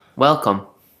Welcome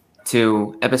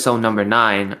to episode number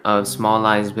 9 of Small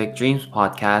Lies Big Dreams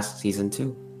podcast, season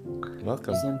 2.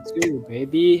 Welcome. Season 2,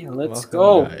 baby. Let's Welcome,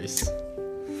 go. guys.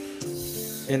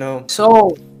 You know,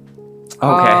 So,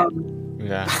 Okay.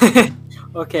 yeah.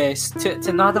 okay,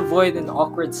 to not avoid an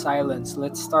awkward silence,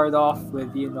 let's start off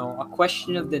with, a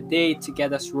question of the day to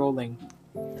get us rolling.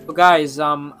 So guys,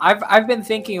 I've been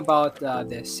thinking about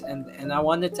this and I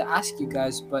wanted to ask you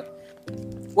guys, but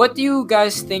what do you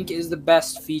guys think is the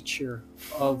best feature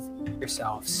of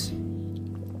yourselves?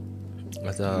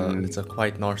 It's a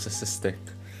quite narcissistic.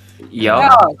 Yo.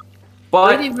 Yeah,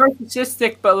 But, pretty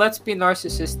narcissistic, but let's be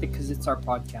narcissistic because it's our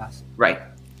podcast. right.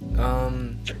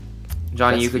 Johnny,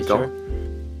 best you could feature?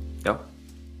 go.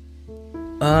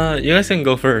 Yo. You guys can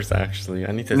go first. Actually,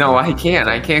 I need to. No, think. I can't.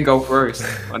 I can't go first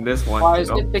on this one. Why is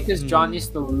so. it because Johnny's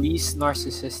the least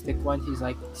narcissistic one? He's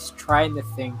trying to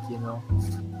think,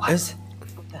 What? Is-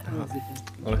 What the hell is it?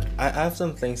 Okay, I have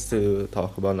some things to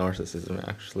talk about narcissism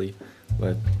actually,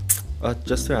 but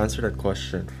just to answer that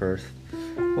question first,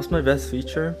 what's my best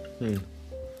feature?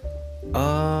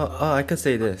 I could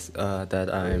say this that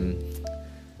I'm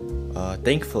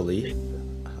thankfully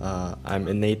I'm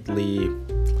innately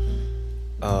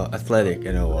athletic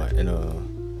in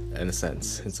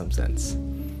some sense.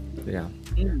 Yeah,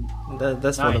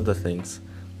 that's one of the things.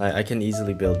 I can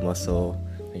easily build muscle.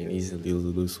 I can easily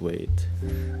lose weight.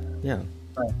 Yeah,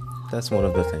 Right. that's one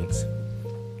of the things.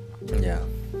 Yeah.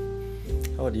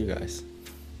 How about you guys?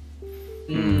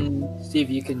 Steve,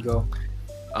 you can go.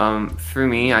 For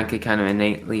me, I could kind of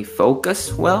innately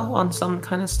focus well on some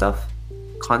kind of stuff.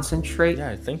 Concentrate. Yeah,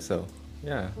 I think so.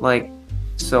 Yeah.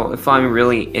 So if I'm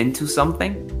really into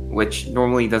something, which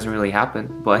normally doesn't really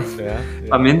happen, but Yeah.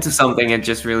 if I'm into something, it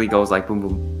just really goes like boom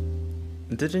boom.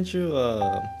 Didn't you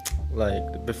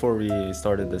before we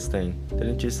started this thing?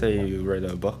 Didn't you say you read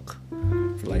a book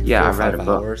for Yeah, 4 or I read 5 a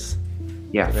book. hours?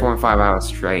 Yeah, Okay. 4 or 5 hours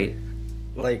straight.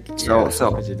 How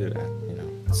So- could you do that?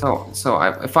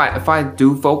 If I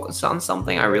do focus on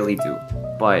something, I really do.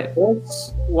 But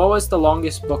What was the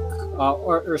longest book,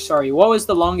 what was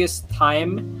the longest time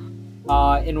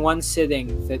in one sitting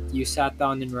that you sat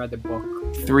down and read a book?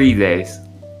 3 days.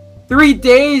 3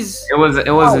 days! It was a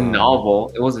Wow.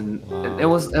 novel. It was Wow. it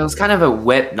was kind of a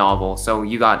web novel. So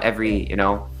you got every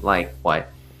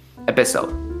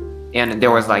episode, and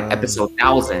there was episode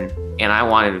 1,000, and I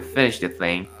wanted to finish the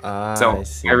thing. So I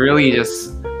see. I really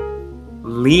just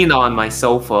leaned on my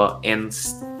sofa and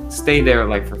stayed there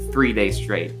for 3 days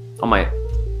straight on my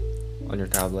On your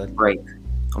tablet? break.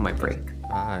 On my break.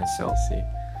 I see. So-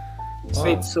 I see.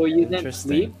 Wait, so you didn't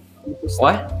Interesting. sleep? You just-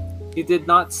 What? You did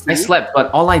not sleep? I slept, but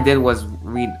all I did was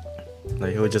read.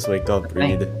 Like, he would just wake up,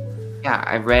 read Yeah,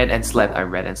 I read and slept. I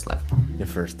read and slept. your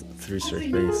first 3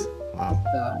 straight days. Wow.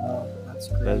 That's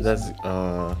crazy. That's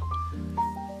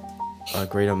a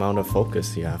great amount of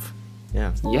focus you have.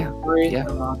 Yeah. Yeah. Great yeah.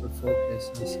 amount of focus.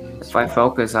 I see. If I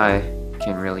focus, I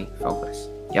can really focus.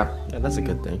 Yep. Yeah, that's a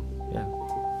good thing. Yeah.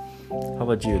 How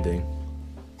about you, Ding?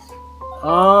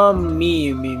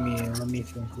 Me. Let me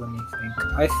think.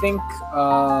 I think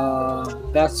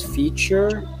best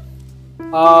feature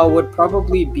would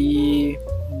probably be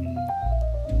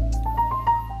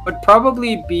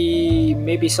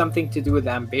maybe something to do with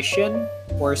ambition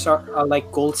or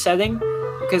goal setting,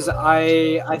 because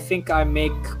I think I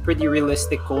make pretty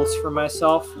realistic goals for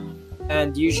myself,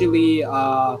 and usually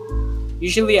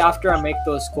after I make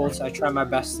those goals, I try my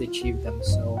best to achieve them.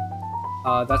 So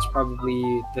that's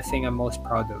probably the thing I'm most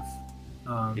proud of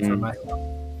for myself.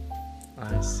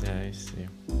 I see.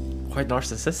 Quite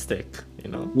narcissistic,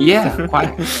 Yeah.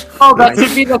 Quite. Oh, that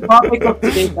should be the topic of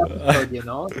today's episode,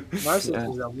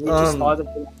 narcissism. We just thought of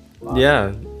it.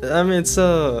 Yeah, I mean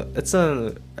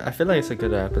I feel like it's a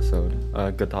good episode,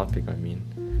 a good topic. I mean,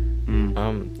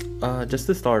 just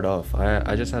to start off,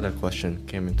 I just had a question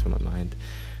came into my mind.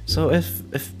 So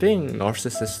if being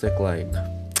narcissistic,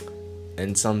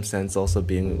 in some sense, also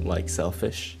being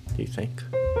selfish, do you think?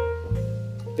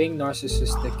 Being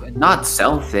narcissistic and Not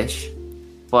selfish,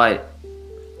 but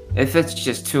if it's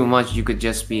just too much, you could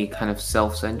just be kind of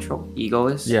self-central,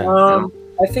 egoist. Yeah.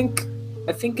 I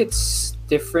think it's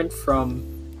different from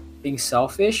being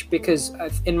selfish, because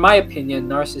in my opinion,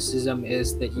 narcissism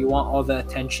is that you want all the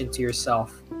attention to yourself,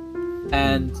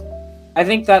 and I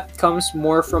think that comes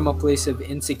more from a place of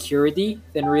insecurity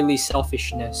than really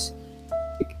selfishness.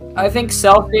 I think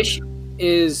selfish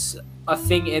is a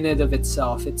thing in and of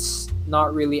itself. It's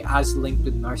not really as linked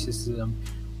with narcissism.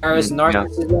 Whereas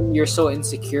narcissism, you're so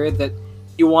insecure that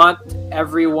you want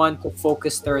everyone to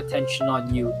focus their attention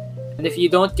on you. And if you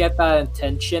don't get that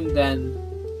attention, then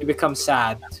you become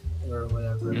sad or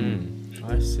whatever.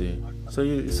 I see. So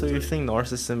you think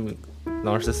narcissism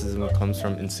comes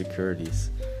from insecurities?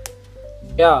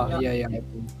 Yeah.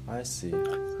 I see.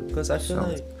 Because I feel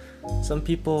like some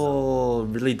people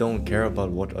really don't care about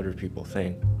what other people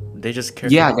think. They just care.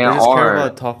 Yeah, they there just care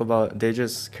are. They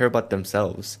just care about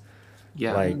themselves.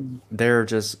 Yeah. Like they're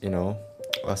just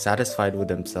satisfied with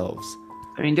themselves.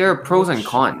 I mean, there are pros and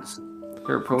cons.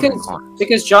 There are pros and cons.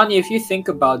 Because Johnny, if you think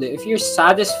about it, if you're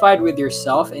satisfied with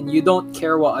yourself and you don't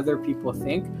care what other people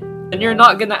think, then you're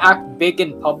not gonna act big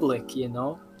in public,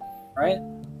 right?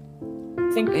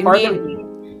 I think part of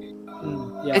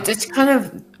yeah. It's kind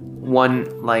of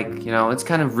one, like, it's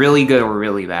kind of really good or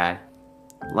really bad.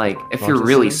 Like, if you're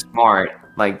really smart,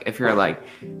 like if you're like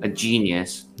a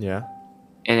genius, Yeah.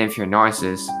 and if you're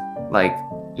narcissist, like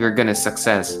you're gonna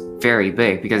success very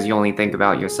big because you only think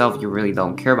about yourself. You really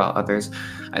don't care about others.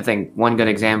 I think one good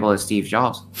example is Steve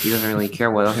Jobs. He doesn't really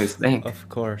care what others think. Of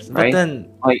course. Right? But then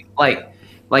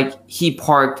like he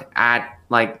parked at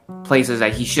like places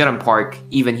that he shouldn't park.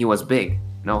 Even he was big.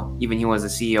 Even he was the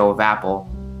CEO of Apple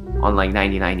on like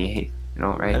 1998.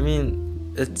 Right? I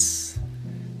mean,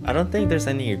 I don't think there's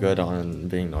any good on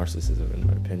being narcissism in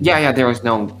my opinion. Yeah. There was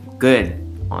no good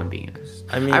on being narcissist.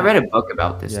 I mean, I read a book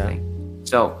about this yeah. thing.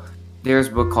 So there's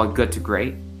a book called Good to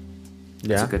Great.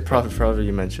 Yeah. a good Probably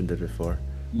you mentioned it before.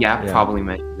 Yeah, probably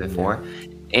mentioned before.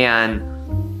 And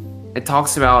it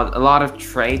talks about a lot of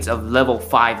traits of level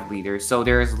 5 leaders. So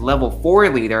there's level 4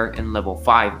 leader and level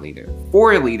 5 leader.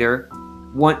 4 leader,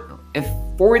 if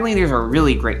 4 leaders are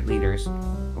really great leaders,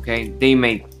 okay, they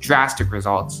make drastic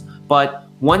results. But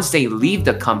once they leave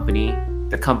the company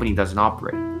doesn't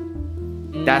operate.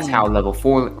 That's how level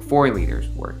 4 leaders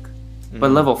work.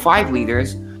 But level 5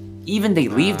 leaders, even they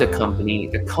leave the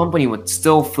company would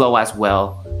still flow as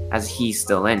well as he's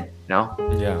still in, Yeah.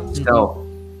 So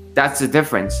that's the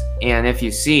difference. And if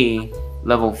you see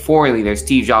level 4 leader,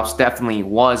 Steve Jobs definitely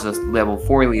was a level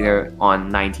 4 leader on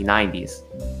 1990s.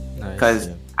 Because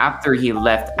after he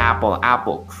left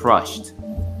Apple crushed,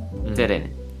 didn't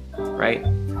it? Right?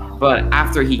 But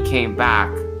after he came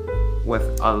back with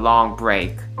a long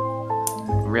break,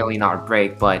 really not a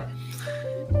break, but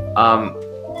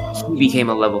he became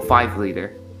a level 5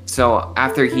 leader. So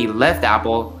after he left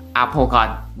Apple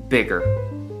got bigger.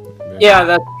 Yeah,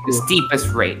 that's the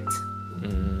steepest rate.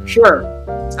 Sure.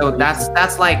 So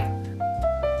that's like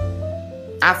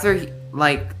after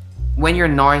like when you're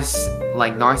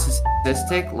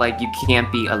narcissistic, like you can't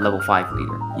be a level 5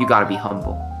 leader. You gotta be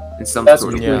humble in some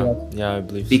sort of way. Yeah, I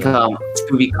believe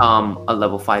to become a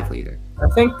level 5 leader. I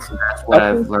think that's what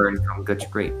I've learned from Good to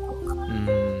Great book.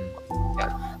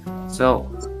 Yeah. So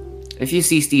if you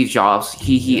see Steve Jobs,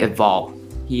 he evolved.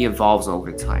 He evolves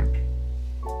over time.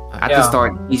 At the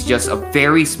start, he's just a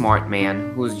very smart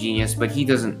man who's genius, but he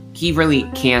really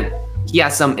can't. He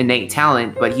has some innate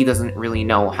talent, but he doesn't really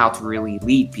know how to really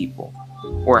lead people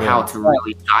or how to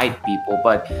really guide people.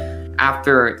 But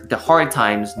after the hard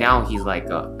times, now he's like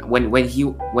when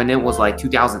it was like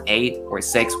 2008 or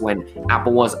 6 when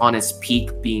Apple was on its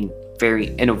peak, being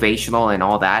very innovational and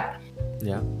all that.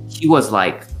 Yeah, he was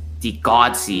like the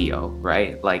God CEO,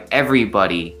 right? Like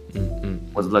everybody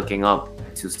was looking up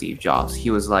to Steve Jobs. He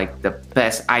was like the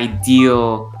best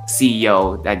ideal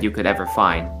CEO that you could ever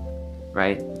find,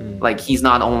 right? Like he's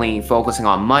not only focusing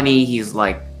on money, he's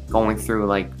like going through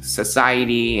like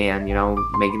society and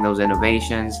making those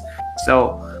innovations.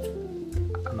 So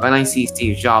when I see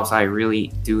Steve Jobs, I really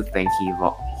do think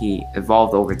he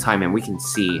evolved over time, and we can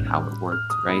see how it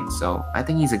worked, right? So I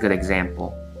think he's a good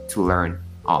example to learn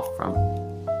off from.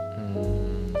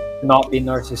 Not be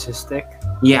narcissistic.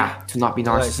 Yeah, to not be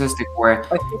narcissistic or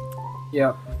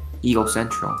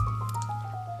egocentric.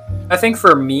 I think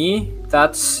for me,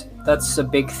 that's a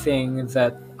big thing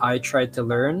that I tried to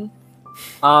learn.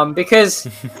 Because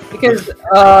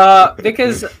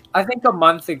I think a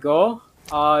month ago,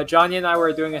 Johnny and I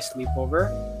were doing a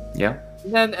sleepover. Yeah.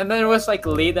 And then it was like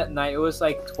late at night. It was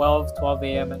like 12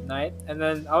 a.m. at night. And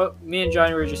then me and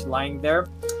Johnny were just lying there.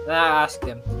 And I asked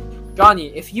him, Johnny,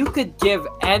 if you could give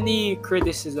any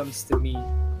criticisms to me,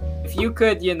 if you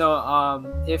could,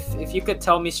 if you could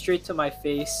tell me straight to my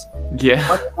face,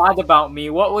 what's bad about me,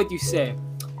 what would you say?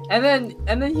 And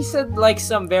then he said like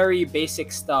some very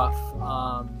basic stuff.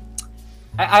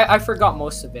 I forgot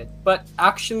most of it, but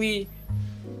actually,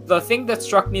 the thing that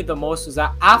struck me the most was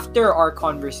that after our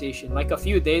conversation, like a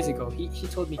few days ago, he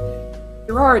told me,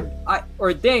 Gerard,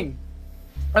 Ding,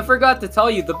 I forgot to tell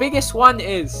you, the biggest one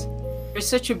is you're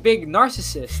such a big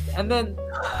narcissist. And then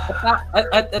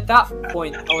at that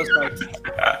point, I was like,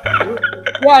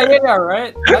 yeah,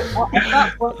 right? At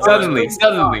that point,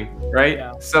 suddenly, right?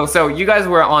 Yeah. So you guys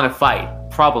were on a fight,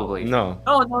 Probably. No.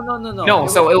 No,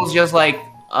 so it was just like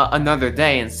another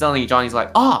day, and suddenly Johnny's like,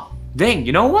 "Oh, dang,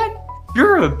 you know what?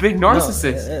 You're a big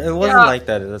narcissist." No, it wasn't like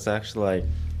that. It was actually like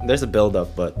there's a build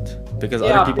up, but because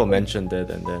other people mentioned it,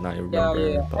 and then I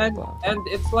remember. Blah, blah. And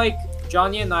it's like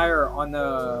Johnny and I are on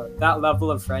that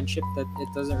level of friendship that it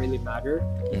doesn't really matter.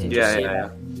 You can just say that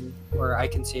to me, or I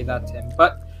can say that to him.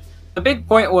 But the big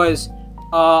point was,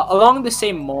 along the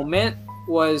same moment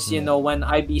was, you know, when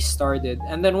IB started,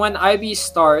 and then when IB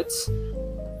starts,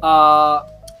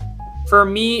 for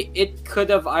me, it could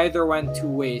have either went two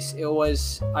ways. It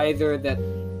was either that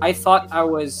I thought I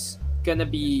was gonna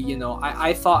be, you know,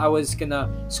 I thought I was gonna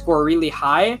score really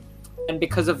high, and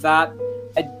because of that,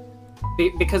 I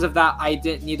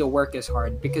didn't need to work as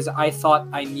hard because I thought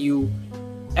I knew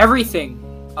everything.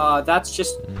 That's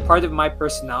just part of my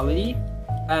personality,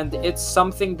 and it's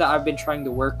something that I've been trying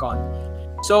to work on.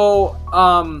 So,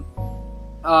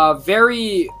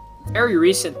 very, very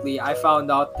recently, I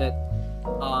found out that,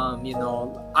 you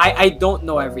know, I don't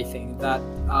know everything. That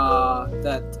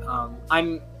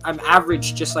I'm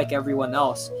average, just like everyone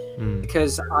else,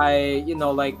 because you know,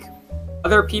 like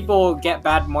other people get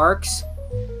bad marks,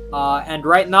 and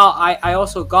right now I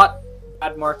also got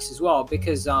bad marks as well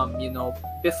because you know,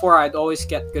 before I'd always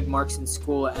get good marks in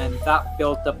school, and that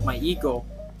built up my ego.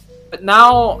 But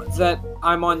now that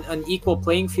I'm on an equal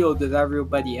playing field with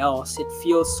everybody else, it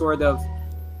feels sort of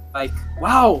like,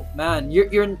 wow, man,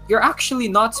 you're actually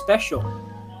not special.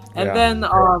 And then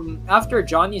after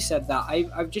Johnny said that,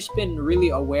 I've just been really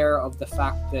aware of the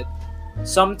fact that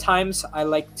sometimes I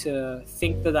like to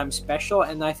think that I'm special,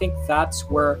 and I think that's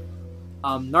where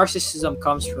narcissism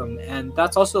comes from, and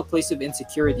that's also a place of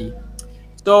insecurity.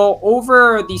 So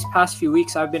over these past few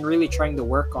weeks, I've been really trying to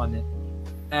work on it,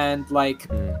 and like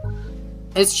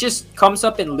it's just comes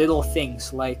up in little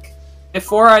things. Like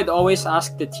before, I'd always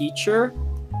ask the teacher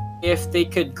if they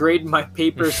could grade my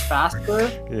papers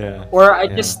faster, or I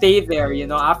just stay there, you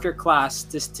know, after class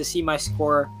just to see my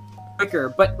score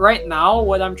quicker. But right now,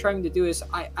 what I'm trying to do is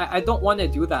I don't want to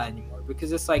do that anymore,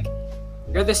 because it's like,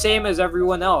 you're the same as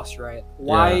everyone else, right?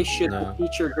 Why should the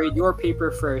teacher grade your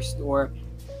paper first, or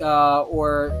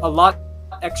a lot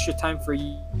extra time for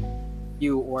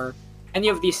you, or any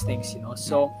of these things, you know?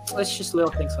 So it's just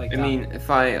little things like that. I mean,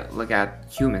 if I look at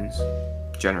humans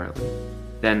generally,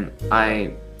 then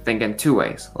I think in two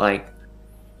ways. Like,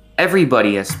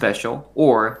 everybody is special,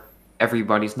 or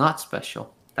everybody's not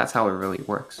special. That's how it really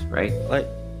works, right?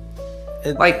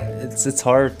 It's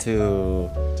hard to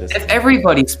just. If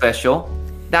everybody's special,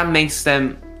 that makes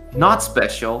them not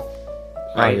special,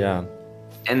 right?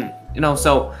 And you know,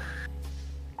 so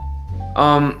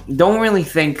don't really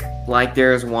think like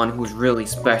there's one who's really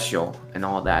special and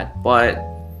all that, but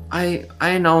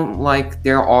I know, like,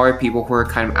 there are people who are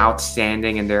kind of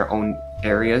outstanding in their own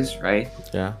areas, right?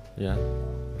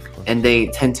 And they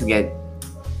tend to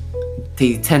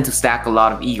stack a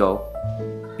lot of ego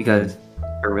because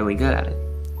they're really good at it.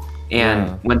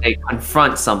 And when they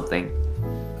confront something,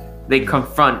 they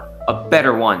confront a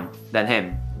better one than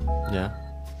him.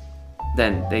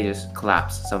 Then they just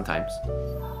collapse sometimes.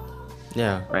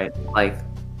 Right? Like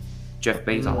Jeff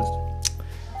Bezos.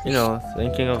 You know,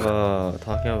 thinking of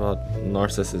talking about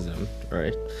narcissism,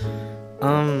 right?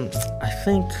 I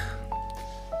think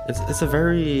it's a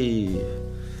very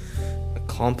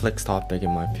complex topic,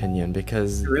 in my opinion,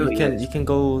 because you can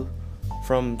go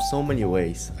from so many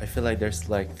ways. I feel like there's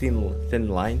like thin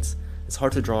lines. It's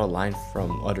hard to draw a line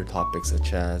from other topics,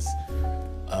 such as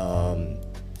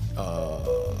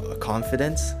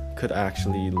confidence could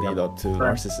actually lead up to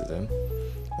narcissism.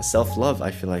 Self-love, I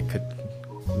feel like, could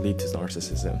lead to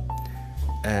narcissism.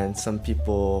 And some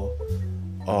people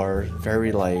are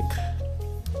very like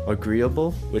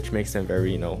agreeable, which makes them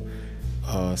very, you know,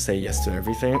 say yes to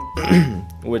everything,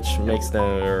 which makes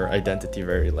their identity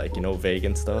very, like, you know, vague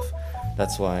and stuff.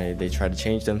 That's why they try to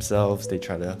change themselves. They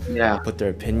try to put their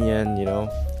opinion, you know,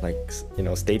 like, you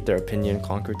know, state their opinion,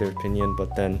 conquer their opinion.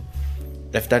 But then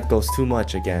if that goes too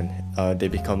much, again, they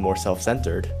become more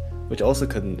self-centered, which also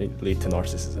could lead to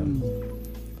narcissism.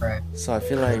 Right. So I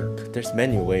feel like there's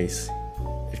many ways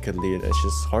it could lead. It's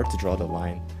just hard to draw the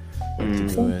line to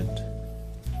do it.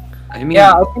 I mean,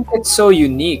 I think it's so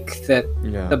unique that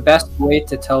the best way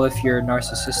to tell if you're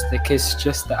narcissistic is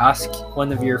just to ask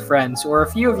one of your friends or a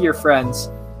few of your friends,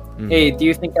 hey, do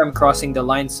you think I'm crossing the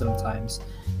line sometimes?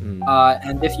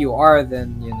 And if you are,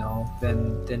 then, you know,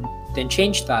 then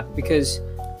change that, because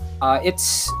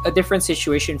it's a different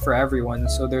situation for everyone,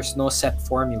 so there's no set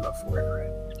formula for it, right?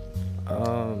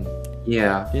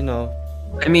 You know,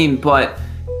 I mean, but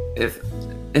if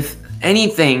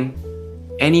anything,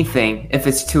 if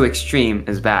it's too extreme,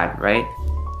 is bad, right?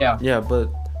 Yeah, but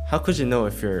how could you know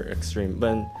if you're extreme?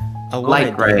 But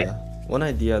Like, right. one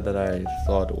idea that I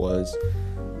thought was,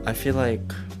 I feel like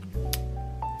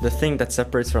the thing that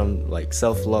separates from like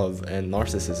self-love and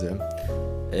narcissism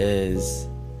is,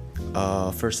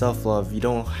 for self-love, you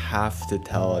don't have to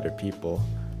tell other people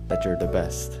that you're the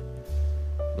best,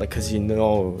 like, because you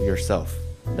know yourself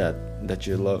that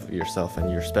you love yourself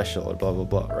and you're special or blah blah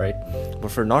blah, right?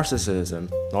 But for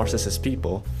narcissist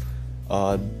people,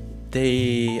 I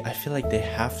feel like they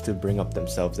have to bring up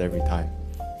themselves every time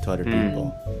to other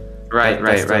people.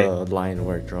 That's the line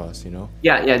where it draws, you know?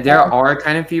 Yeah, there are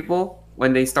kind of people,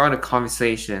 when they start a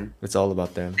conversation, It's all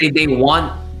about them. they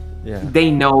want, Yeah. they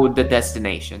know the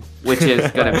destination, which is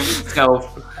gonna be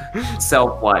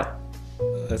self what?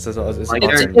 It's Like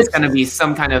about it's gonna be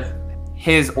some kind of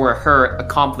his or her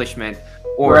accomplishment,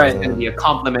 or Right. it's gonna be a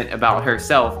compliment about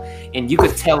herself, and you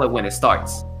could tell it when it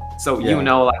starts. So Yeah. you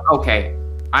know, like, okay,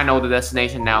 I know the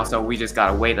destination now, so we just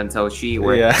gotta wait until she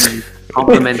or Yeah. he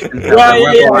compliments himself. Yeah, And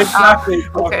we're yeah, like, exactly.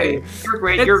 okay,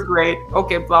 you're great.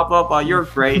 Okay, blah blah blah, you're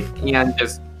great, and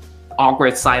just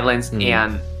awkward silence,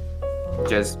 and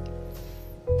just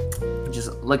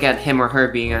look at him or her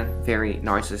being a very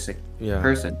narcissistic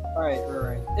person, Right.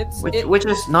 which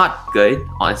is not good,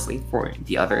 honestly, for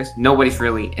the others. Nobody's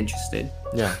really interested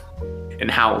Yeah. in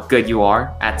how good you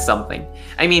are at something.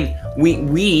 I mean,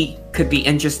 we could be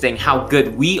interesting how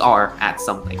good we are at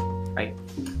something, right?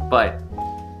 But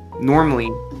normally,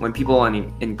 when people are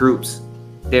in groups,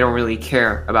 they don't really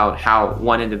care about how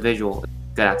one individual is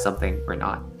good at something or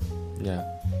not. Yeah.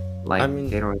 Like, I mean,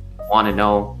 they don't want to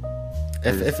know.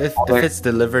 If it's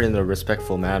delivered in a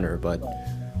respectful manner, but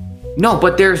No,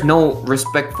 but there's no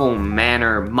respectful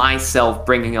manner myself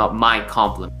bringing up my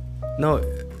compliment. no,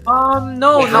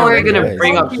 No, How are you gonna anyways.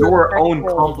 bring up your own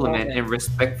Respectful compliment manner. in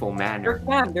respectful manner?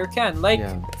 There can. Like,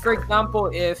 Yeah. for example,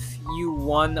 if you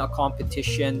won a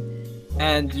competition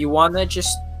and you wanna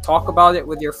just talk about it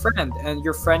with your friend, and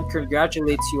your friend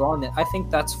congratulates you on it, I think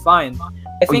that's fine.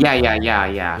 I Oh, think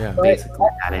yeah. Basically,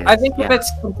 that is. I think yeah. if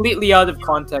it's completely out of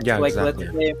context, Yeah, like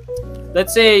exactly.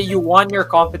 let's say you won your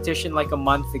competition like a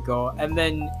month ago, and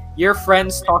then your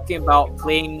friend's talking about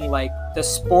playing like the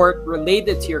sport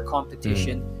related to your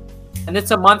competition, and it's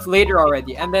a month later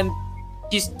already, and then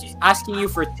she's asking you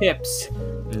for tips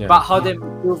about how to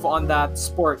improve on that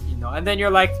sport, you know, and then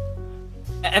you're like,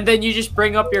 and then you just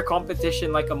bring up your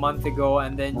competition like a month ago,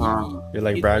 and then you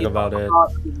like brag about it.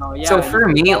 you know, yeah, So for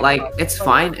you me, talk like, about it's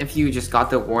fine if you just got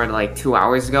the award like 2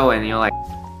 hours ago, and you're like,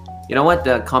 you know what,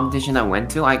 the competition I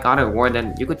went to, I got an award,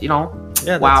 and you could, you know,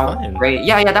 Yeah, that's wow, fine. great.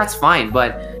 Yeah, that's fine.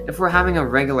 But if we're having a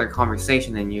regular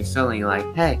conversation and you're suddenly like,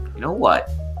 hey, you know what,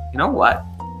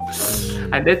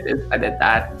 I did this, I did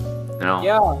that, you know.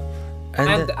 Yeah. And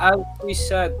And as we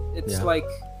said, it's Yeah. like,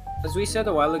 as we said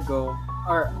a while ago,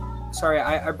 or sorry,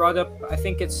 I brought up, I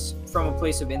think it's from a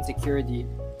place of insecurity.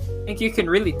 I think you can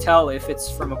really tell if it's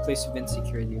from a place of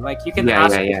insecurity. Like, you can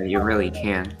ask, You really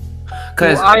can. do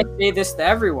Because I say this to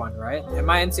everyone, right? Am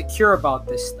I insecure about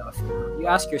this stuff? You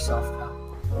ask yourself that.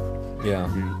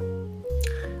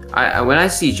 yeah, when I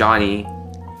see Johnny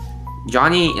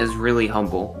is really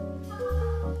humble,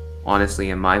 honestly,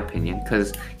 in my opinion,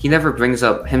 because he never brings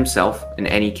up himself in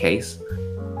any case,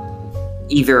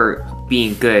 either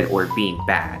being good or being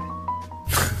bad,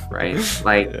 right?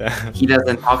 Like, he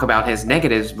doesn't talk about his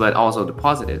negatives, but also the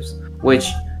positives, which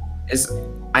is,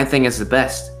 I think, is the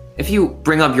best. If you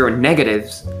bring up your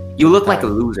negatives, you look like a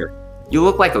loser. You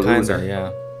look like a loser,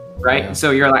 yeah. right? Yeah.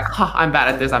 So you're like, I'm bad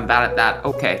at this, I'm bad at that.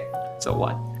 Okay, so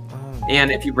what?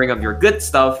 And if you bring up your good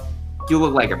stuff, you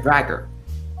look like a bragger.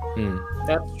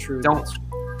 That's true.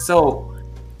 So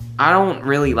I don't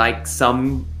really like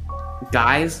some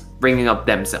guys bringing up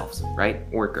themselves, right?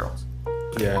 Or girls.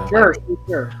 Yeah. Sure.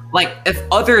 Like, if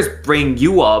others bring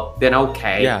you up, then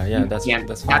okay. Yeah, you that's can't-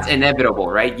 fine. that's inevitable,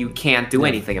 right? You can't do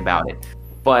anything about it.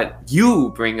 But you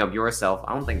bring up yourself,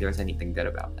 I don't think there's anything good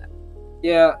about that.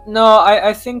 Yeah. No,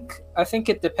 I think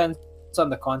it depends on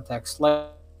the context. Like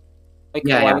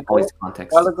Always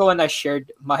context. a while ago when I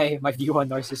shared my view on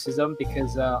narcissism,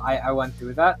 because I went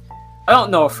through that. I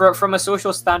don't know, from a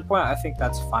social standpoint, I think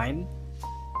that's fine.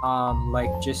 Like,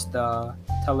 just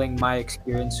telling my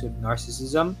experience with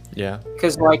narcissism, Yeah.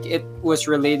 because like it was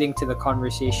relating to the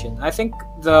conversation. I think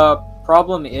the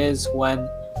problem is when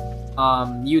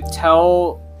you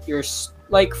tell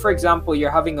like, for example,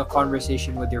 you're having a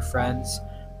conversation with your friends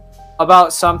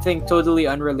about something totally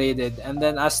unrelated, and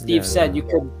then, as Steve said, you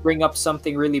could bring up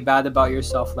something really bad about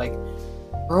yourself, like,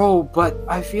 bro, but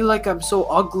I feel like I'm so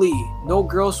ugly, no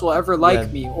girls will ever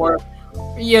like me, or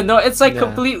it's like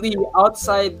completely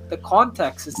outside the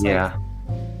context. It's like,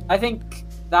 I think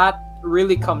that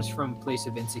really comes from a place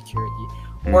of insecurity,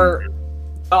 or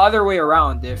the other way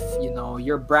around. If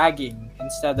you're bragging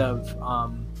instead of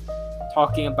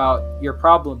talking about your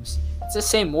problems, it's the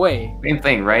same way. Same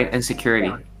thing, right?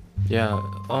 Insecurity. Yeah.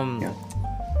 Yeah.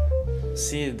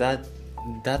 See, that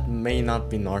may not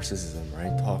be narcissism,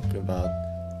 right? Talk about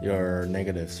your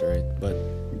negatives, right? But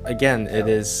again, it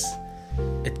is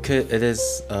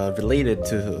related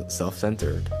to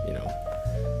self-centered,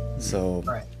 So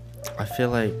Right. I feel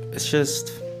like it's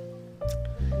just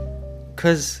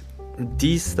because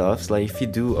these stuffs, like if you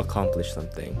do accomplish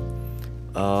something,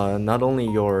 not only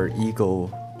your ego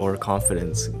or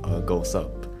confidence goes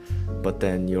up, but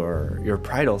then your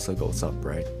pride also goes up,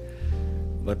 right?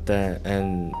 But then,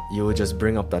 and you will just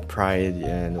bring up that pride,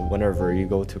 and whenever you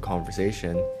go to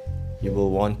conversation, you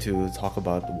will want to talk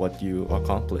about what you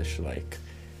accomplished, like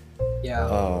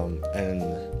Yeah. and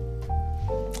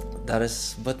that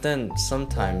is. But then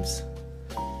sometimes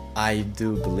I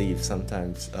do believe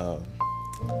sometimes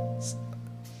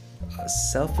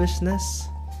selfishness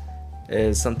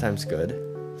is sometimes good,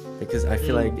 because I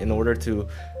feel like in order to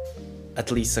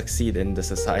at least succeed in the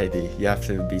society, you have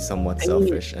to be somewhat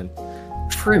selfish and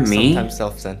For me, sometimes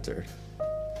self-centered.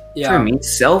 Yeah. for me,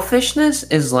 selfishness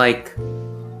is like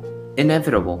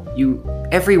inevitable.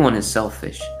 Everyone is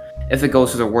selfish. If it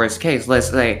goes to the worst case, let's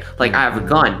say like I have a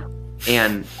gun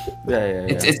and Yeah.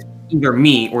 it's either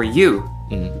me or you.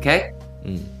 Mm. Okay?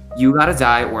 Mm. You gotta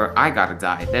die or I gotta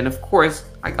die. Then of course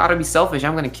I gotta be selfish.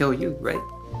 I'm gonna kill you, right?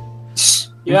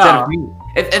 Instead Yeah. of me.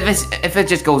 If it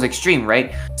just goes extreme,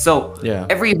 right? So Yeah.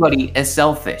 everybody is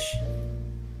selfish,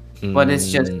 but it's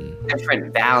just Mm.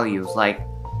 different values. Like,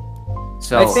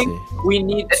 so I think we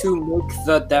need to make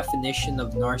the definition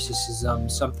of narcissism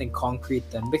something concrete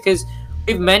then, because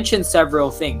we've mentioned several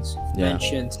things. We've Yeah.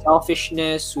 mentioned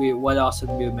selfishness. What else did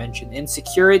we mention?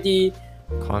 Insecurity.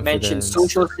 Mentioned Confidence.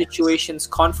 social situations,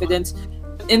 confidence,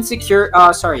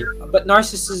 but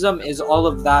narcissism is all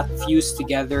of that fused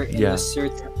together in Yeah. a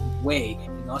certain way.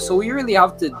 So we really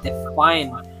have to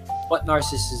define what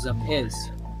narcissism is.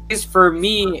 Because for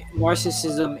me,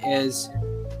 narcissism is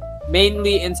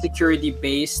mainly insecurity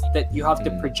based, that you have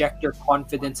to project your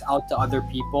confidence out to other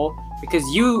people because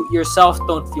you yourself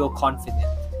don't feel confident,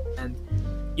 and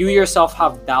you yourself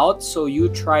have doubts, so you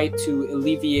try to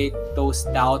alleviate those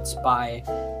doubts by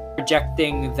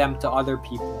projecting them to other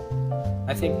people.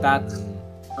 I think that's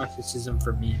narcissism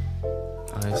for me.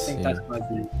 I I see. think that's my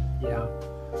view. Yeah.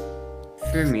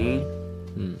 for me,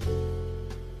 Mm.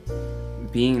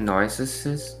 being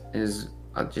narcissist is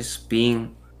just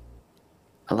being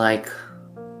like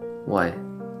what?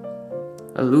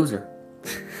 A loser.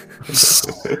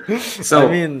 So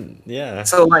I mean, yeah.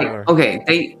 So like, sure.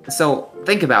 okay, so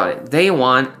think about it. They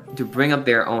want to bring up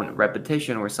their own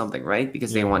repetition or something, right?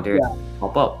 Because they want their Yeah.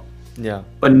 pop up. Yeah.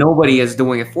 But nobody is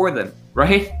doing it for them,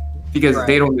 right? Because Right.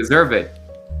 they don't deserve it.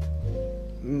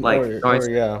 Like, or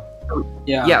yeah.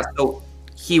 Yeah. Yeah, so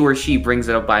he or she brings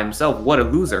it up by himself. What a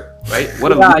loser, right?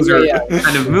 What a Yeah, loser yeah.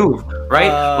 kind of move,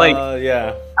 right? Like,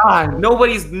 Yeah.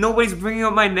 nobody's bringing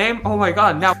up my name. Oh my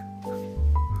god, now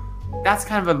that's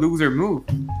kind of a loser move,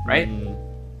 right?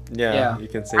 Yeah, Yeah. you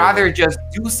can say Rather that. just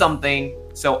do something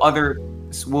so others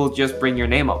will just bring your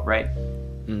name up, right?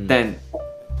 Than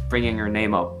bringing your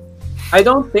name up. I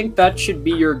don't think that should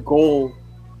be your goal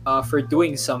for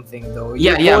doing something, though.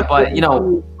 Yeah, Your goal but should you know,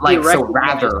 be like, so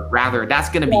recognized. rather, that's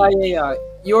gonna be Yeah.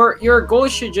 Your goal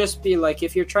should just be like,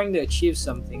 if you're trying to achieve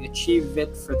something, achieve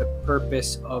it for the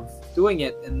purpose of doing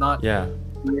it and not Yeah.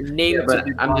 your name. Yeah, to but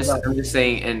be I'm brought up. just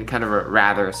saying in kind of a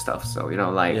rather stuff. So you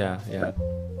know, like, Yeah.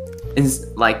 it's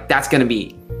like that's gonna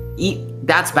be,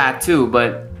 that's bad too,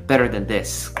 but better than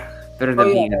this, better than Oh,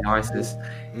 yeah. being a narcissist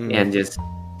and just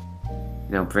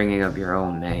bringing up your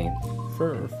own name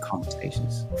For in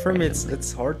conversations. for me,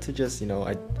 it's hard to just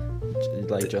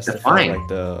justify Define. like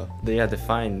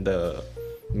define the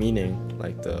meaning,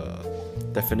 like the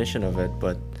definition of it,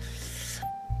 but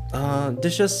I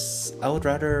would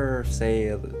rather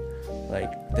say like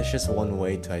there's just one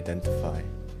way to identify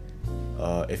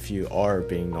if you are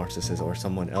being narcissist or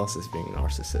someone else is being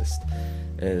narcissist,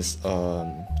 is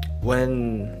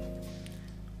when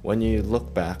you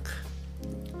look back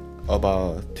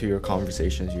to your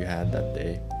conversations you had that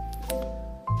day,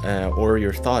 or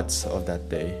your thoughts of that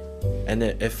day, and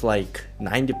if like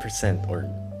 90% or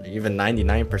even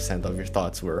 99% of your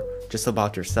thoughts were just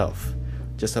about yourself,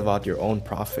 just about your own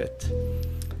profit,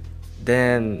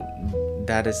 then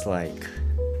that is like,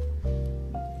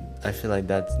 I feel like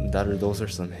those are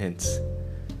some hints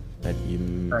that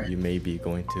you may be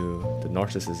going to the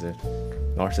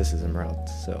narcissism route.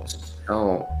 So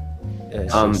Oh,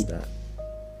 it's Um, just that.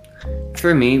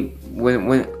 for me,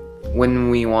 when when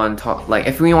we want to talk, like,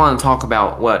 if we want to talk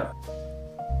about what,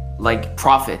 like,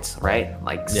 profits, right?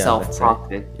 Like,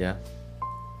 self-profit. Yeah.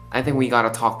 I think we got to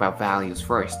talk about values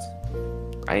first,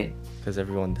 right? Because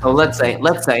everyone. So let's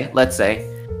say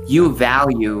you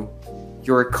value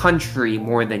your country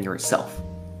more than yourself.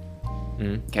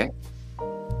 Okay?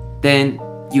 Then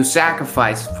you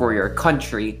sacrifice for your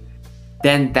country,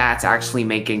 then that's actually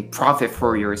making profit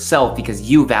for yourself because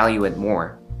you value it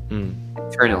more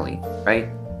internally, right?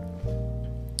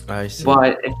 I see.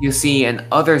 But if you see in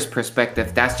others'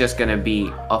 perspective, that's just gonna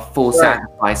be a full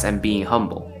sacrifice and being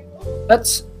humble.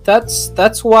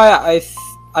 That's why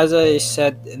as I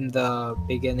said in the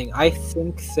beginning, I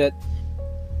think that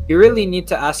you really need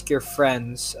to ask your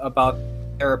friends about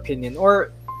their opinion,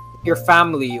 or your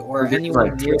family, or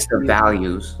anyone like near the you.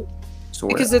 values,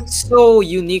 Because it's so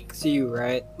unique to you,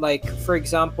 right? Like, for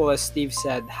example, as Steve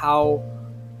said, how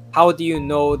do you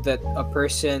know that a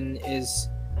person is,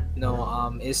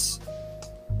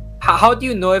 how do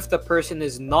you know if the person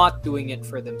is not doing it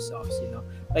for themselves,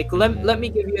 Like, let me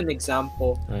give you an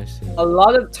example. I see. A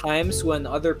lot of times when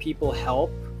other people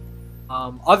help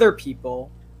other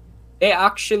people, they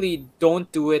actually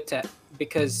don't do it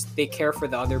because they care for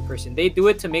the other person. They do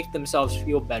it to make themselves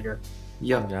feel better.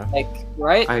 Yeah. Like,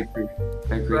 right? I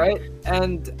agree. Right?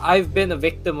 And I've been a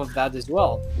victim of that as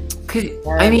well.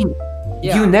 I mean,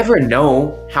 you never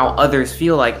know how others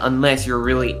feel like unless you're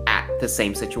really at the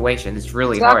same situation. It's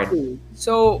really hard.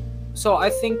 So I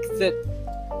think that,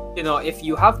 if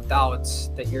you have doubts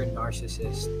that you're a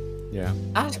narcissist,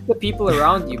 ask the people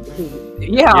around you.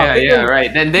 Right.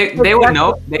 Then they would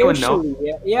know. They would know.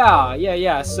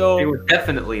 Yeah. So they would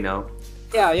definitely know.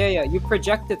 Yeah. You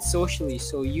project it socially,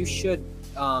 so you should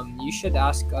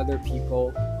ask other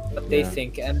people what they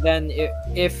think, and then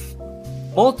if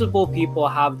multiple people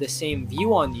have the same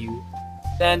view on you,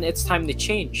 then it's time to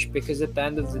change, because at the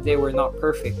end of the day, we're not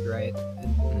perfect, right?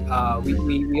 And,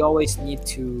 we always need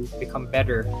to become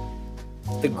better.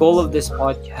 The goal of this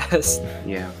podcast.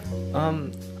 Yeah.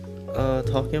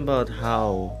 Talking about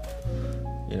how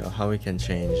we can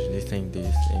change. Do you think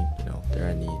there are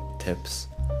any tips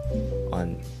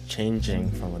on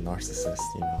changing from a narcissist?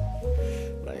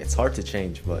 Like, it's hard to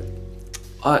change, but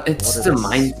it's the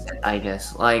mindset, I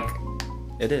guess. Like,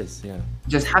 it is, yeah.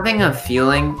 Just having a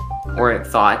feeling or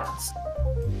thoughts,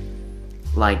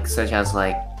 like, such as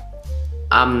like,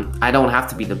 I don't have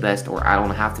to be the best, or I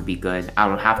don't have to be good. I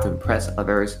don't have to impress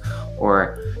others,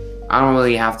 or I don't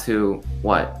really have to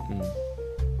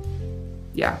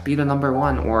be the number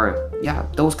one, or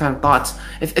those kind of thoughts.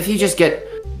 If you just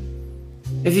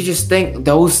think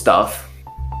those stuff,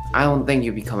 I don't think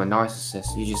you become a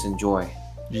narcissist. You just enjoy.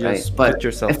 You just put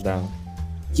yourself down.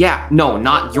 Yeah, no,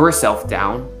 not yourself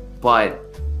down, but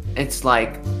it's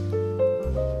like,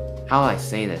 how do I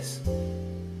say this?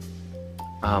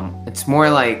 It's more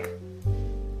like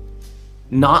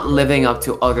not living up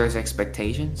to others'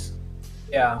 expectations.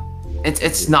 Yeah.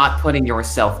 It's not putting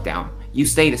yourself down. You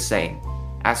stay the same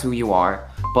as who you are,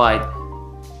 but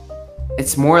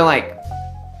it's more like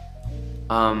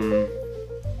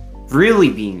really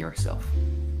being yourself.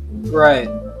 Right.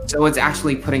 So it's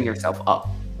actually putting yourself up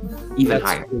even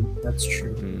higher. True. That's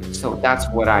true. So that's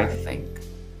what I think.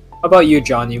 How about you,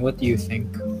 Johnny? What do you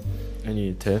think?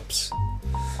 Any tips?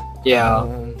 Yeah.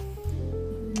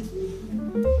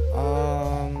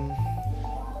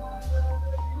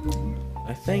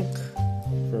 I think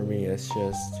for me it's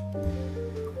just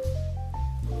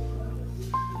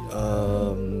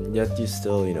yet you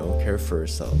still care for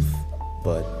yourself,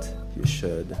 but you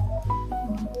should.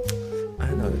 I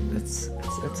don't know. It's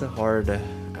a hard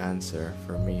answer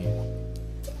for me,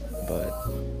 but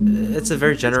it's a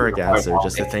very generic answer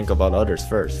just to think about others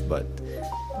first, but.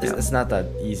 It's not that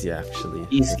easy, actually.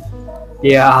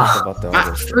 Yeah.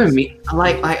 For me,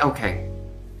 like, okay.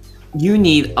 You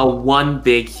need a one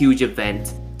big, huge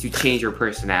event to change your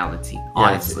personality,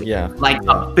 honestly. Yeah.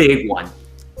 A big one.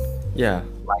 Yeah.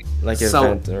 Like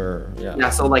event or... Yeah,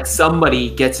 so like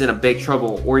somebody gets in a big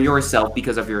trouble, or yourself,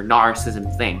 because of your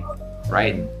narcissism thing,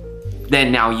 right?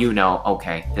 Then now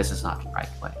okay, this is not the right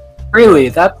way. Really?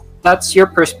 That's your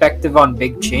perspective on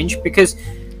big change? Because...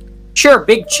 Sure,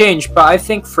 big change, but I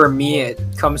think for me it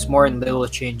comes more in little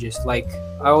changes. Like,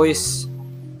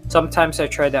 sometimes I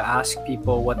try to ask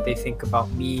people what they think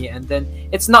about me, and then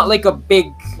it's not like a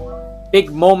big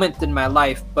moment in my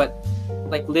life, but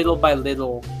like little by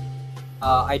little,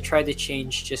 I try to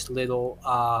change just little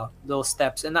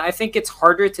steps. And I think it's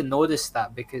harder to notice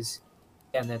that because,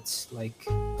 again, it's like...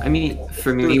 I mean,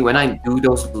 for me, when I do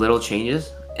those little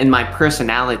changes, in my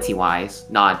personality-wise,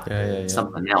 not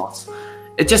something else,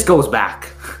 it just goes back.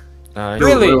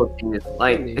 Really? Little changes.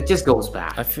 Like it just goes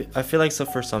back. I feel like so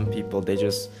for some people they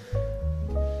just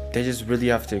really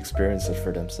have to experience it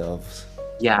for themselves.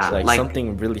 Yeah, like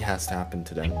something really has to happen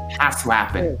to them. Has to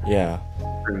happen Yeah,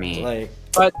 for me. like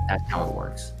But That's how it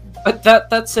works.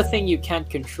 that's the thing you can't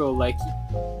control. Like,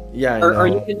 yeah. I are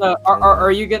know. you gonna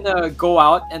are you gonna go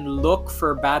out and look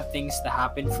for bad things to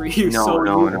happen for you? No, so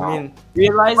no, you no. I mean,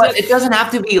 realize But it. it doesn't have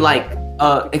to be like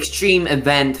a extreme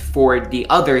event for the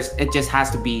others. It just has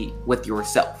to be with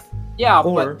yourself. Yeah,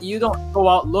 Or- but you don't go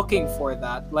out looking for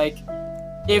that. Like,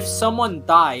 if someone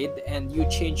died and you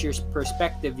change your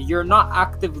perspective, you're not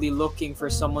actively looking for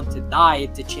someone to die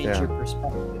to change Yeah. your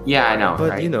perspective. Yeah, I know, But,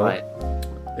 right? you know, But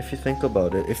if you think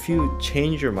about it, if you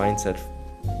change your mindset,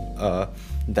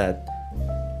 that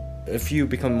if you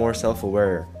become more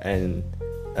self-aware and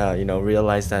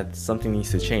realize that something needs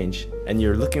to change, and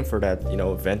you're looking for that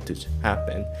event to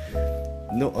happen,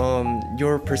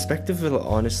 your perspective will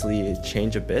honestly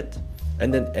change a bit,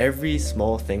 and then every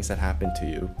small things that happen to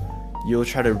you, you'll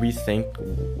try to rethink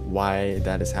why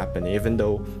that is happening, even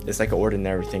though it's like an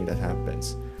ordinary thing that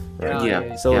happens, right?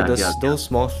 Yeah. So Yeah, those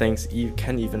small things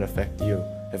can even affect you,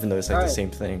 even though it's like Right. the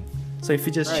same thing. So if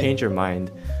you just Right. change your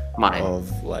mind mine. of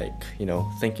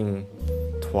thinking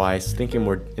twice, thinking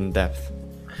more in depth.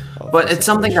 of But the it's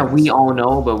something that we situations. all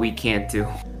know, but we can't do.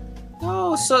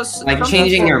 No, so Like some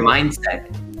changing your people- mindset.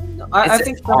 I It's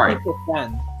think some hard. people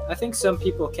can. I think some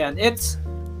people can. It's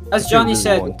as If you Johnny really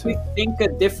said, want if to. we think a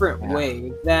different Yeah.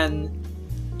 way, then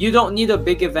you don't need a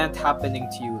big event happening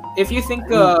to you. If you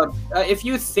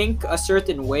think a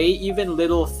certain way, even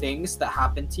little things that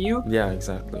happen to you, Yeah,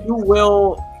 exactly. you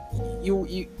will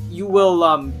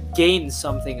gain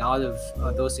something out of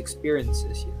those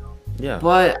experiences. Yeah.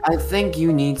 But I think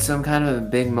you need some kind of a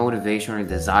big motivation or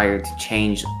desire to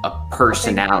change a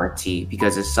personality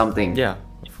because it's something Yeah,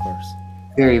 of course.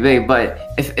 very big. But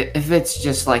if it's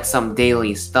just like some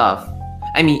daily stuff,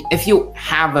 I mean, if you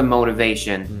have a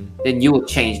motivation, then you will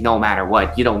change no matter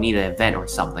what. You don't need an event or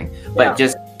something. But Yeah.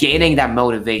 just gaining that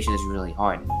motivation is really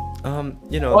hard. Oh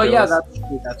there yeah, was- that's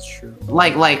true. That's true.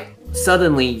 Like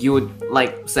suddenly you would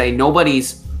like say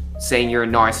nobody's saying you're a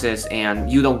narcissist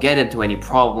and you don't get into any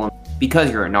problem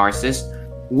because you're a narcissist.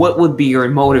 What would be your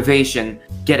motivation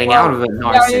getting out of a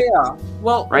narcissist? Yeah.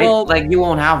 Well, Right? well, Like you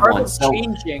won't have part one. of So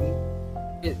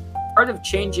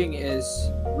changing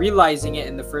is realizing it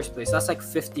in the first place. That's like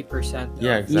 50%. Yeah,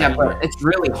 yeah, exactly. but it's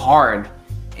really hard,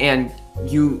 and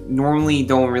you normally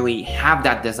don't really have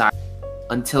that desire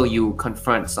until you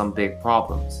confront some big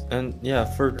problems. And yeah,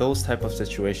 for those type of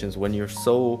situations when you're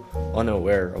so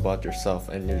unaware about yourself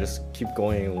and you just keep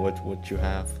going with what you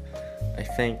have, I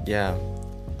think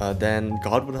then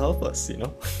God would help us,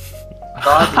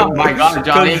 Oh my God,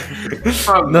 Johnny!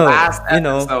 From No, last you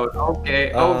know, episode.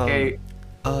 Okay, okay.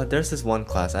 There's this one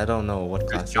class, I don't know what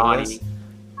class it Johnny. was,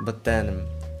 but then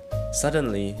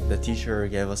suddenly the teacher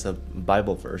gave us a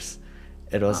Bible verse.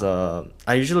 It was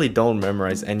I usually don't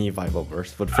memorize any Bible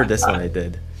verse, but for this one I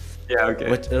did. Yeah, okay.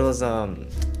 Which it was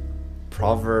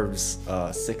Proverbs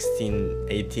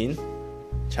 16:18,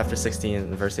 chapter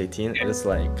 16 verse 18. It's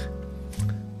like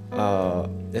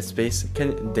it's basic.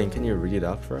 Can you read it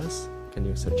out for us? Can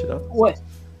you search it up? What?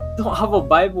 Don't have a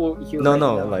Bible here. No, right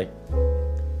no, now. like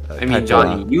I mean,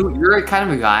 Johnny, you're kind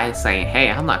of a guy saying, "Hey,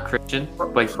 I'm not Christian," but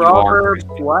you are Proverbs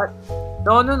Christian. what?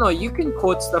 No. You can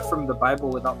quote stuff from the Bible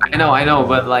without. I know,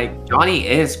 but like Johnny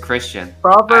is Christian.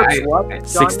 Proverbs I- what? I-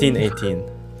 Johnny? 16:18.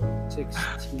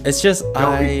 16. It's just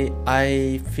Johnny.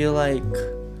 I feel like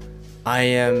I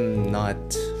am not.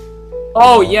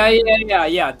 Oh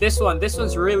yeah. This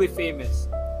one's really famous.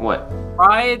 What?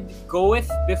 Pride goeth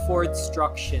before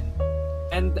destruction,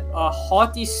 and a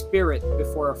haughty spirit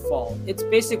before a fall. It's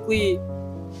basically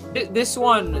this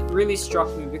one really struck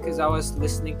me because I was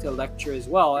listening to a lecture as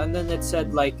well, and then it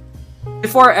said like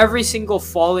before every single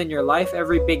fall in your life,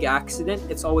 every big accident,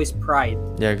 it's always pride.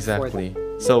 Yeah, exactly.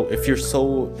 So if you're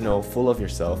so full of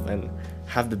yourself and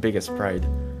have the biggest pride,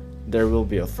 there will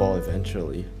be a fall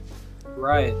eventually.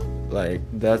 Right. Like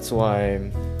that's why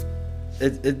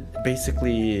it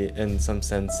basically in some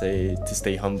sense say to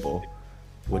stay humble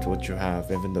with what you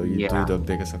have, even though you Yeah. do the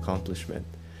biggest accomplishment.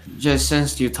 Just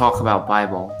since you talk about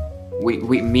Bible,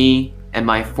 me and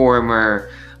my former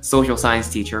social science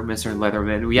teacher, Mr.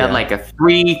 Leatherman, we had Yeah. like a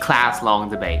 3-class long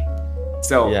debate.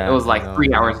 So Yeah, it was like I know.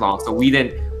 3 hours long. So we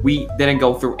didn't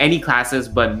go through any classes,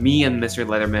 but me and Mr.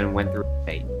 Leatherman went through a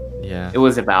debate. Yeah. It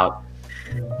was about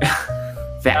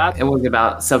fact. It was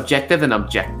about subjective and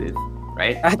objective,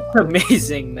 right? That's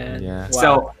amazing, man. Yeah. Wow.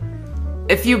 So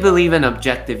if you believe in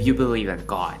objective, you believe in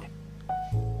God.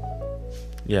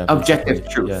 Yeah. Objective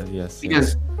basically. truth. Yeah. Yes.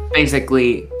 Because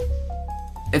basically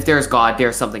if there's God,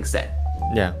 there's something said.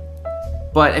 Yeah.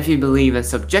 But if you believe in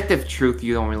subjective truth,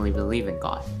 you don't really believe in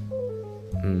God.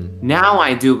 Now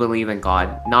I do believe in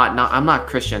God. I'm not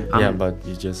Christian.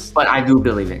 But I do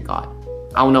believe in God.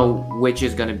 I don't know which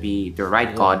is gonna be the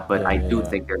right God, but I do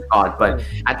think there's God. But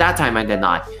at that time, I did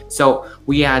not. So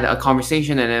we had a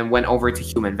conversation and then went over to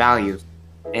human values.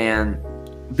 And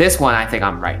this one, I think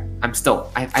I'm right. I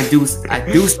do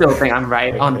still think I'm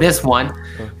right on this one.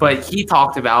 But he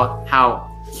talked about how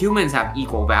humans have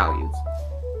equal values.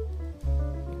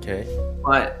 Okay.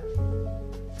 But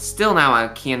still now I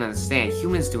can't understand.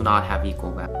 Humans do not have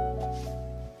equal values.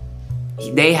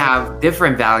 They have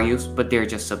different values, but they're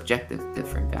just subjective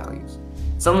different values.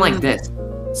 Something like this.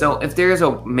 So if there's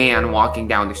a man walking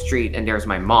down the street and there's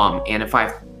my mom, and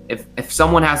if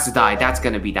someone has to die, that's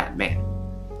gonna be that man.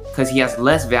 Because he has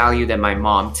less value than my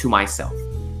mom to myself.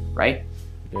 Right?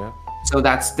 Yeah. So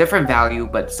that's different value,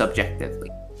 but subjectively.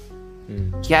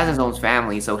 He has his own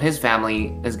family, so his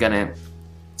family is gonna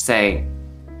say,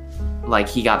 like,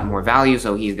 he got more value,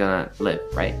 so he's gonna live,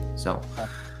 right? So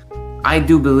I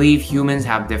do believe humans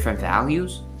have different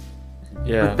values.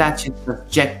 Yeah. But that's just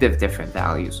subjective different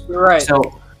values. Right.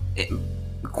 So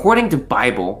according to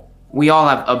Bible, we all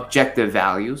have objective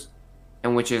values,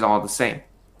 and which is all the same.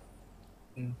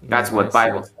 That's what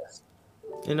Bible says.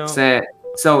 You know.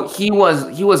 So he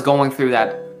was going through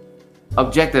that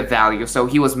objective value. So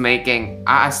he was making.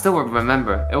 I still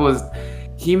remember.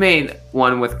 He made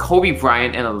one with Kobe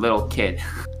Bryant and a little kid.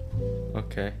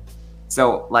 Okay.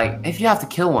 So, like, if you have to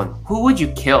kill one, who would you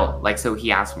kill? Like, so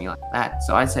he asked me like that.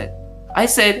 So I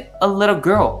said a little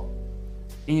girl.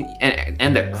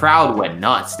 And the crowd went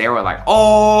nuts. They were like,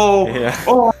 oh, yeah.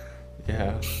 Oh.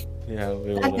 Yeah. Yeah.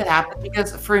 That could happen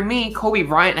because for me, Kobe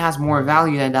Bryant has more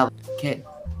value than that kid.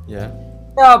 Yeah.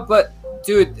 Yeah, but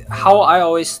dude, how I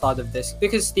always thought of this,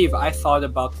 because Steve, I thought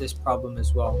about this problem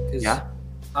as well. Because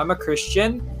I'm a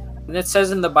Christian, and it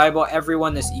says in the Bible,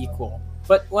 everyone is equal.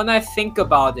 But when I think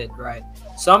about it, right,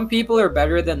 some people are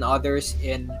better than others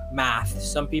in math.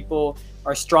 Some people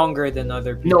are stronger than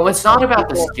other people. No, it's not about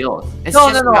the skills. It's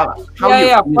about how you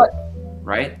feel,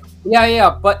 right? Yeah,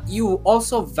 but you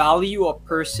also value a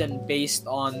person based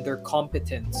on their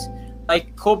competence.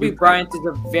 Like Kobe Bryant is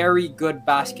a very good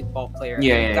basketball player.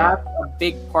 Yeah. That's a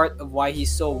big part of why he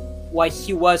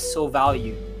was so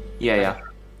valued. Yeah.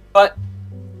 But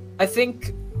I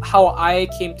think how I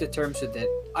came to terms with it,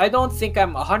 I don't think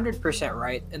I'm 100%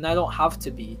 right, and I don't have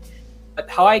to be. But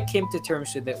how I came to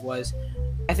terms with it was,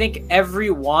 I think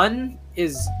everyone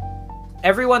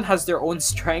has their own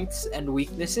strengths and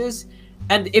weaknesses,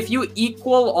 and if you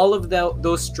equal all of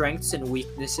those strengths and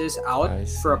weaknesses out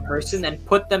for a person and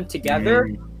put them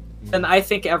together, then I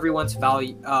think everyone's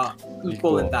value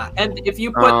equal in that. And if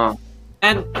you put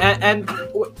and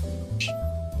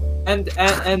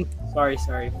sorry,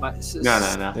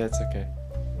 no, that's okay.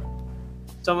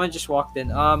 Someone just walked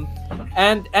in.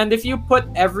 And if you put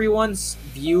everyone's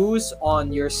views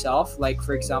on yourself, like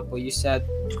for example, you said,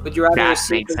 would you rather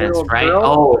save a little girl?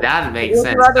 Oh, that makes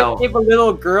sense. Would you rather save a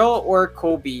little girl or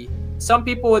Kobe? Some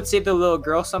people would say the little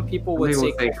girl. Some people would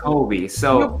say Kobe.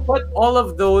 So you put all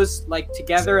of those like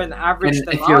together and average them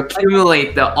out. If you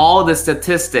accumulate all the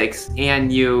statistics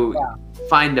and you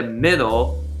find the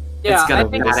middle, it's gonna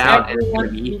be out and it's gonna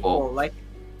be equal. Like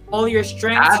all your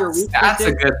strengths, your weaknesses. That's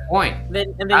a good point.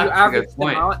 And then you average them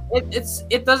out.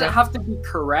 It doesn't have to be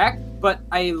correct, but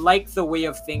I like the way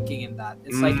of thinking in that.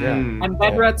 It's like I'm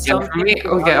better at something.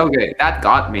 Okay, that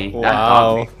got me.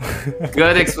 Wow.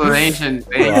 Good explanation.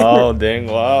 Wow, dang,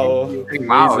 wow.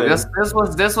 Wow,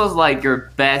 this was like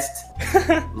your best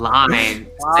line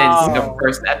since the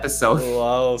first episode.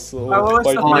 Wow, so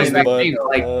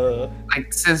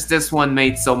like since this one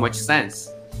made so much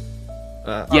sense.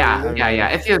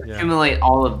 If you accumulate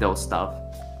all of those stuff,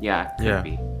 could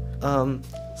be.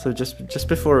 So just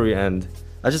before we end,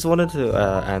 I just wanted to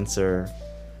answer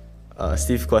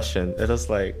Steve's question. It was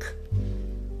like,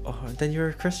 oh, then you're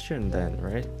a Christian then,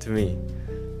 right? To me.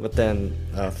 But then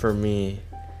for me,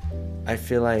 I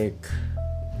feel like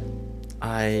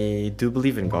I do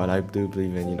believe in God. I do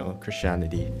believe in,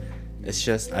 Christianity. It's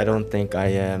just I don't think I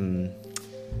am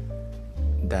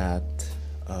that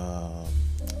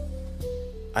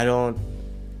I don't,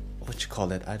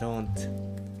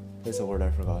 there's a word I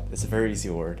forgot. It's a very easy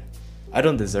word. I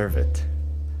don't deserve it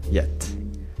yet.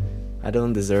 I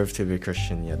don't deserve to be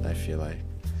Christian yet, I feel like.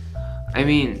 I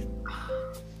mean,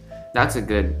 that's a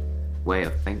good way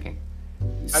of thinking.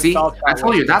 See, I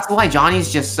told you, that's why Johnny's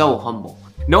just so humble.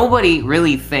 Nobody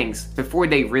really thinks, before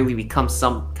they really become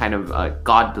some kind of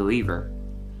God believer,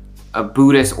 a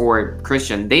Buddhist or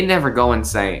Christian, they never go and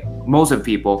say, most of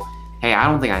people, hey, I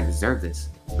don't think I deserve this.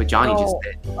 But Johnny just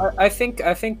did. I think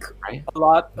Right? a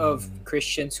lot of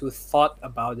Christians who thought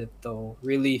about it though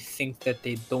really think that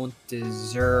they don't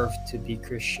deserve to be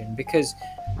Christian, because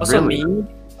also Really? me,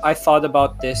 I thought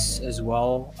about this as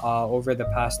well over the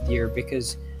past year,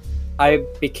 because I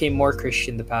became more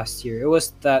Christian the past year. It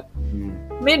was that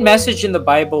the main message in the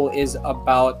Bible is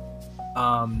about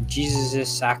Jesus'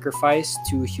 sacrifice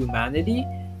to humanity,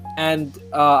 and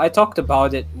I talked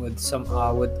about it with some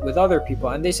with other people,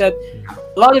 and they said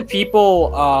a lot of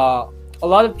people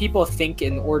think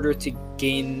in order to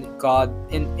gain God,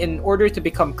 in order to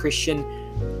become Christian,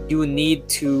 you need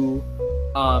to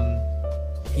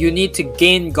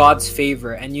gain God's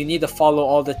favor, and you need to follow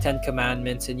all the 10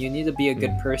 commandments, and you need to be a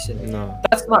good person. No.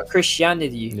 That's not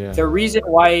Christianity. Yeah. The reason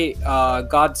why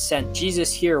God sent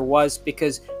Jesus here was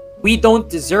because we don't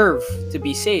deserve to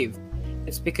be saved.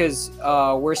 It's because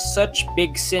we're such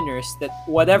big sinners that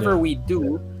whatever we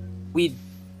do, we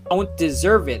don't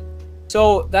deserve it.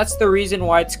 So that's the reason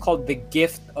why it's called the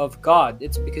gift of God.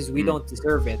 It's because we don't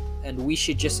deserve it, and we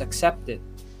should just accept it.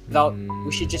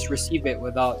 We should just receive it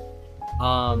without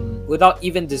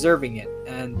even deserving it,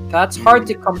 and that's hard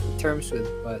to come to terms with.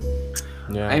 But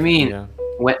Yeah. I mean, yeah.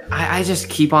 when I just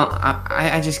keep on,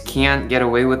 I just can't get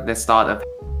away with this thought of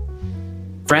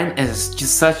Brent is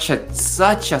just such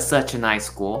a nice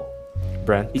school,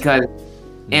 Brent. because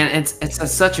and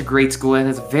it's such a great school, and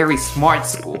it's a very smart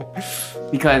school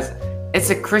because it's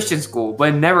a Christian school, but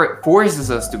it never forces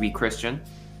us to be Christian.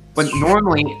 But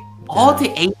normally, all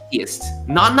the atheists,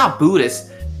 not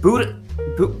Buddhists,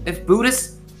 if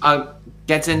Buddhist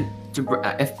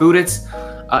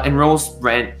enrolls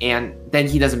Brent, and then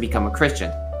he doesn't become a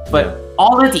Christian, but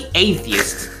all of the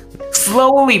atheists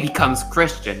slowly becomes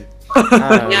Christian.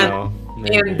 I don't know.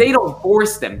 And they don't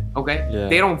force them, okay? Yeah.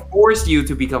 They don't force you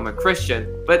to become a Christian,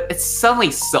 but it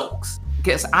suddenly soaks.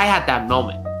 Because I had that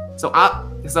moment. So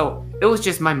it was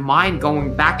just my mind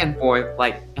going back and forth,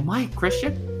 like, am I a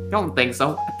Christian? I don't think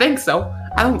so. I think so.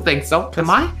 I don't think so. Am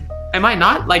I? Am I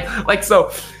not? Like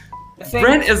so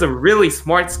Brent is a really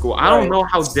smart school. I don't know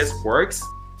how this works,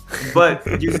 but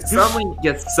you suddenly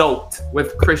get soaked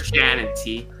with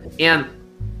Christianity, and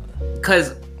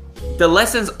because the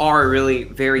lessons are really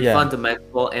very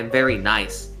fundamental and very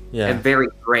nice and very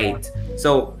great.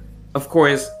 So, of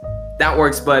course, that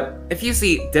works. But if you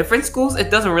see different schools, it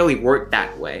doesn't really work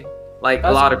that way. Like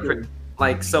a lot of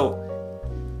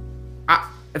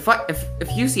if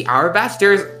you see our batch,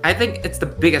 I think it's the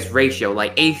biggest ratio,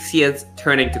 like atheists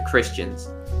turning to Christians.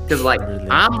 Because Really?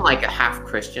 I'm like a half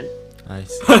Christian. I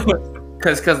see.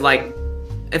 Because like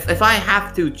if I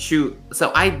have to choose,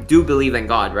 so I do believe in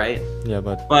God, right? Yeah,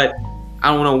 but I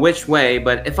don't know which way,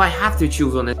 but if I have to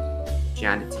choose one, it's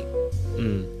Christianity.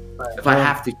 If I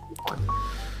have to choose one.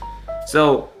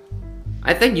 So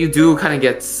I think you do kind of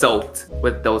get soaked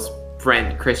with those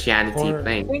friend Christianity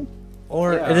things.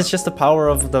 Or it is just the power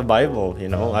of the Bible, you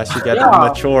know. As you get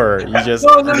mature, you just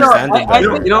No. understand it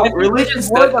better. Religion's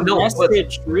more the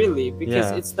message, really,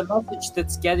 because it's the message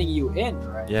that's getting you in,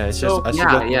 right? Yeah, it's just as you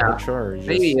get mature, you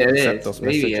maybe just it accept is. those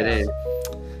Maybe it messages.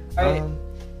 is.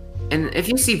 And if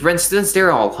you see Brent students,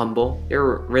 they're all humble.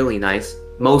 They're really nice.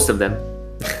 Most of them.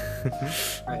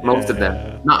 Most of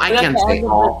them. No, I can't say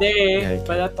all.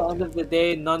 But at the end of the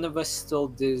day, none of us still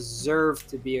deserve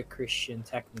to be a Christian,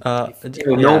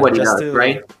 technically. Nobody does,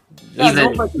 right? Yeah,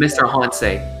 even nobody Mr. does.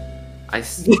 Hansei.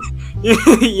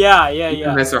 yeah.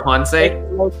 Mr. Hansei?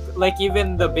 Like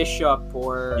even the bishop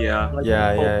or Yeah.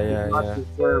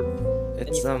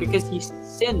 It's because he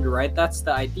sinned, right? That's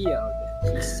the idea of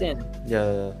it. He sinned.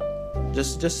 Yeah.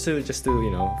 Just to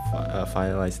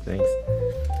finalize things.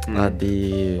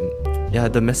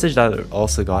 The message that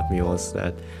also got me was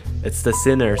that it's the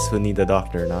sinners who need the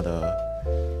doctor, not the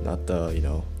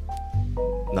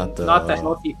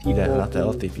healthy people. Yeah, not the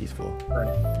healthy people.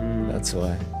 Right. That's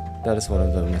why. That is one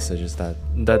of the messages that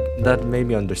made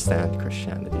me understand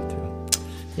Christianity too.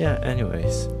 Yeah.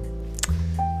 Anyways,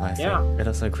 I think it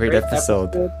was a great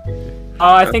episode.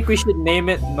 I think we should name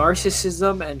it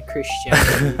Narcissism and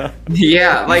Christianity.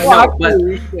 Yeah, but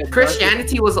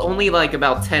Christianity was only like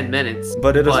about 10 minutes.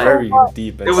 But it was very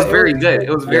deep. It was very good. It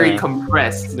was very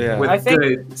compressed with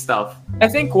good stuff. I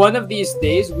think one of these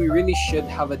days we really should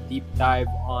have a deep dive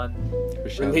on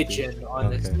religion,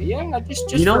 honestly. Okay. Yeah,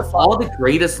 just all the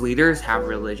greatest leaders have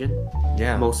religion.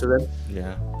 Yeah. Most of them.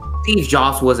 Yeah. Steve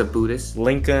Jobs was a Buddhist.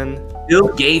 Lincoln. Bill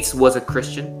Gates was a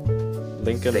Christian.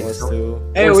 Lincoln was too.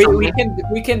 Hey,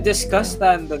 we can discuss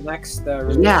that in the next.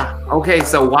 Yeah. Okay.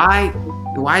 So why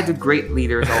do great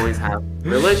leaders always have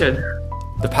religion?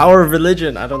 The power of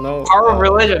religion. I don't know. Power of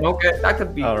religion. Okay, that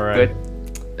could be all right. good.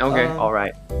 Okay. All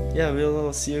right. Yeah,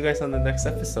 we'll see you guys on the next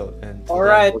episode. And All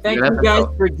right. We'll Thank do you that guys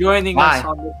episode. for joining Bye. us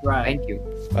on this ride. Thank you.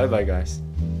 Bye bye, guys.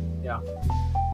 Yeah.